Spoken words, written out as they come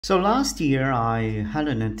So last year I had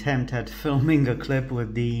an attempt at filming a clip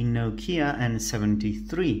with the Nokia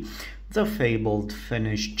N73, the fabled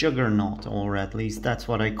Finnish juggernaut, or at least that's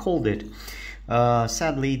what I called it.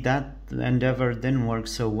 Sadly, that endeavor didn't work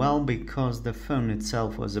so well because the phone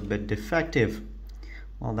itself was a bit defective.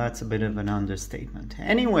 Well, that's a bit of an understatement.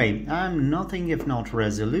 Anyway, I'm nothing if not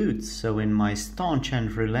resolute, so in my staunch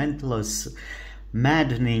and relentless,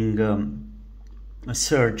 maddening a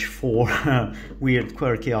search for weird,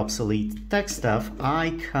 quirky, obsolete tech stuff,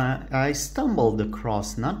 I stumbled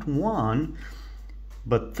across not one,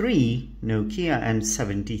 but three Nokia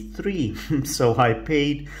N73. So I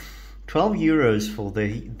paid 12 euros for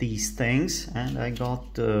these things, and I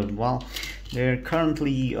got, well, they're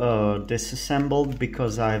currently disassembled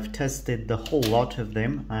because I've tested the whole lot of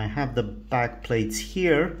them. I have the back plates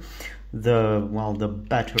here, the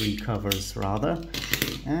battery covers rather,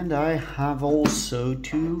 and I have also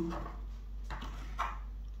two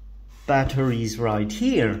batteries right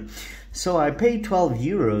here. So I paid 12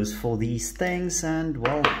 euros for these things, and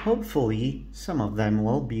well, hopefully some of them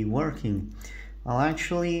will be working. Well,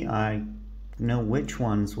 actually, I know which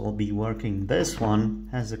ones will be working. This one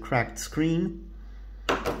has a cracked screen.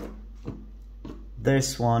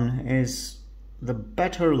 This one is the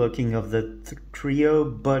better looking of the trio,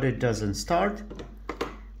 but it doesn't start.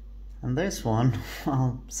 And this one,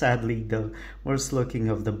 well, sadly the worst looking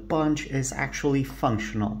of the bunch, is actually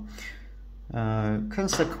functional.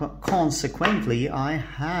 Consequently, I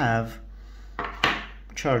have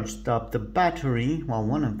charged up the battery, well,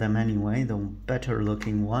 one of them anyway, the better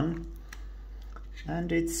looking one,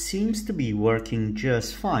 and it seems to be working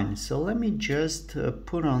just fine. So let me just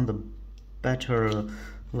put on the better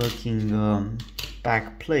looking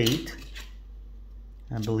back plate.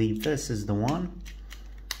 I believe this is the one,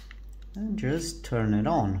 and just turn it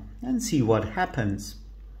on and see what happens.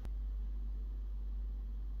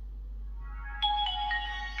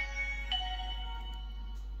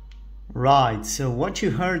 Right, so what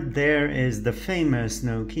you heard there is the famous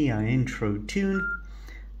Nokia intro tune,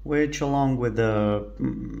 which along with the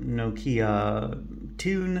Nokia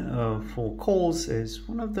tune for calls is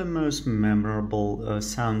one of the most memorable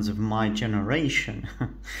sounds of my generation.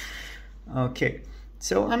 Okay,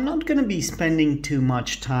 so I'm not going to be spending too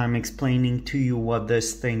much time explaining to you what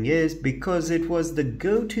this thing is, because it was the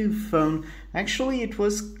go-to phone. Actually, it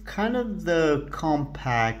was kind of the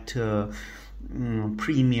compact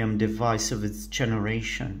premium device of its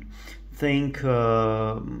generation. Think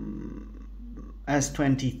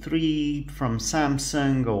S23 from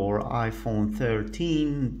Samsung or iPhone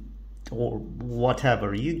 13 or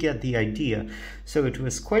whatever, you get the idea. So it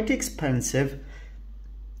was quite expensive.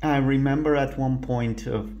 I remember at one point,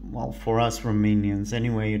 well, for us Romanians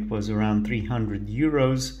anyway, it was around 300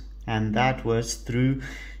 euros, and that was through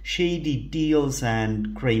shady deals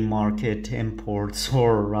and grey market imports,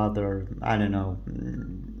 or rather, I don't know,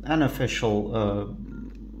 unofficial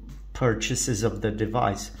purchases of the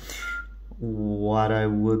device. What I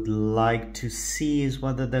would like to see is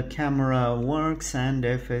whether the camera works, and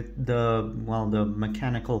if the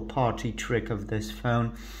mechanical party trick of this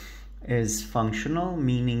phone is functional,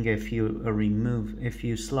 meaning if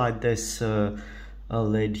you slide this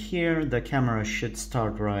lid here, the camera should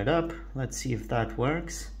start right up. Let's see if that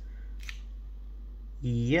works.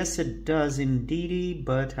 Yes, it does indeed,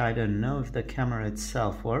 but I don't know if the camera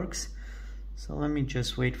itself works. So let me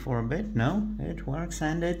just wait for a bit. No, it works,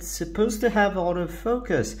 and it's supposed to have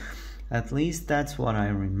autofocus. At least that's what I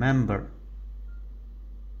remember.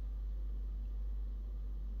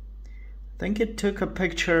 I think it took a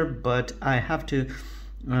picture, but I have to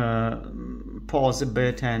pause a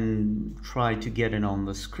bit and try to get it on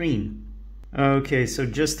the screen. Okay, so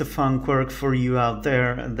just a fun quirk for you out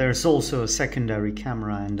there. There's also a secondary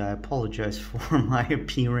camera, and I apologize for my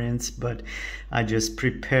appearance, but I just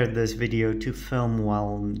prepared this video to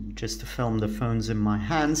film just to film the phones in my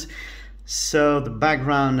hands. So the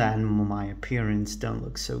background and my appearance don't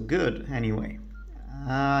look so good. Anyway,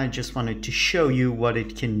 I just wanted to show you what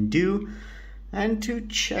it can do and to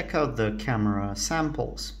check out the camera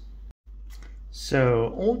samples.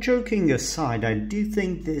 So, all joking aside, I do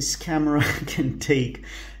think this camera can take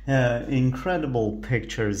incredible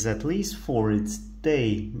pictures, at least for its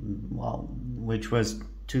day, well, which was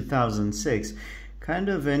 2006. Kind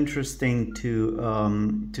of interesting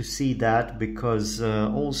to see that, because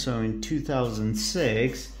also in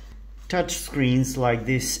 2006, touchscreens like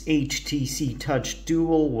this HTC Touch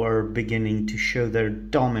Dual were beginning to show their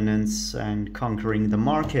dominance and conquering the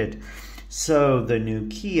market. So the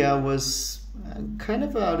Nokia was kind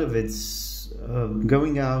of out of its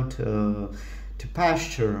going out to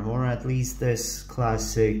pasture, or at least this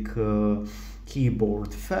classic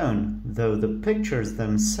keyboard phone, though the pictures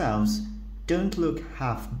themselves don't look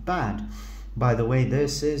half bad. By the way,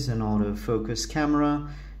 this is an autofocus camera,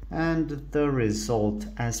 and the result,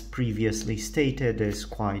 as previously stated, is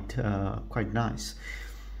quite nice.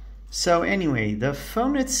 So anyway, the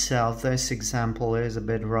phone itself, this example is a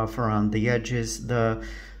bit rough around the edges. The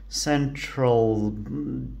central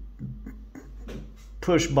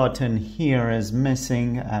push button here is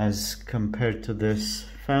missing as compared to this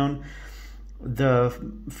phone. The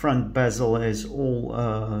front bezel is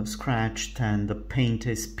all scratched and the paint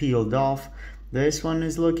is peeled off. This one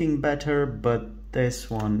is looking better, but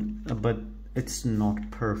it's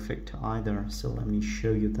not perfect either. So let me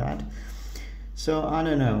show you that. So I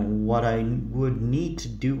don't know, what I would need to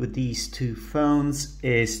do with these two phones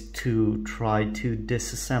is to try to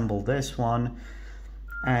disassemble this one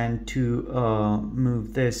and to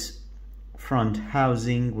move this front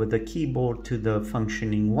housing with the keyboard to the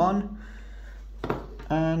functioning one,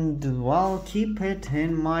 and well, keep it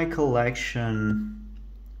in my collection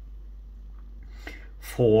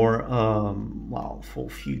for for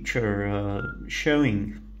future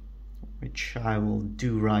showing, which I will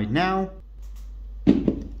do right now.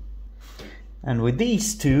 And with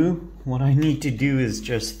these two, what I need to do is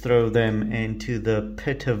just throw them into the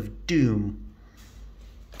pit of doom.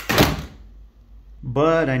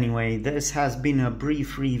 But anyway, this has been a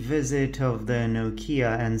brief revisit of the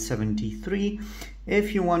Nokia N73.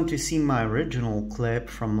 If you want to see my original clip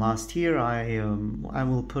from last year, I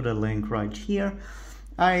will put a link right here.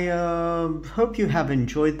 I hope you have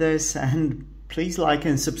enjoyed this, and please like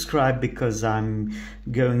and subscribe, because I'm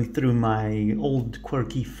going through my old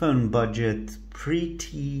quirky phone budget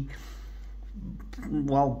pretty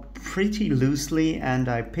loosely, and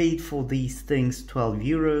I paid for these things 12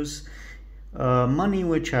 euros. Money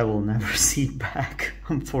which I will never see back,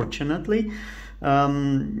 unfortunately.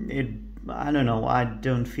 I don't know, I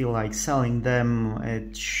don't feel like selling them.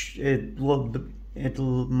 It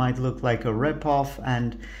might look like a rip-off,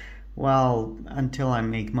 and well, until I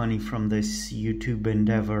make money from this YouTube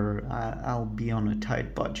endeavor, I'll be on a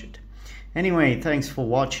tight budget. Anyway, thanks for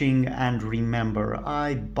watching, and remember,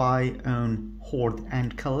 I buy, own, hoard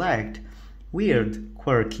and collect weird,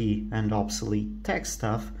 quirky and obsolete tech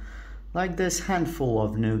stuff like this handful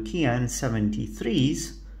of Nokia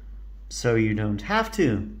N73's, so you don't have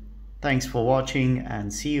to. Thanks for watching,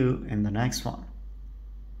 and see you in the next one.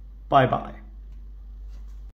 Bye bye.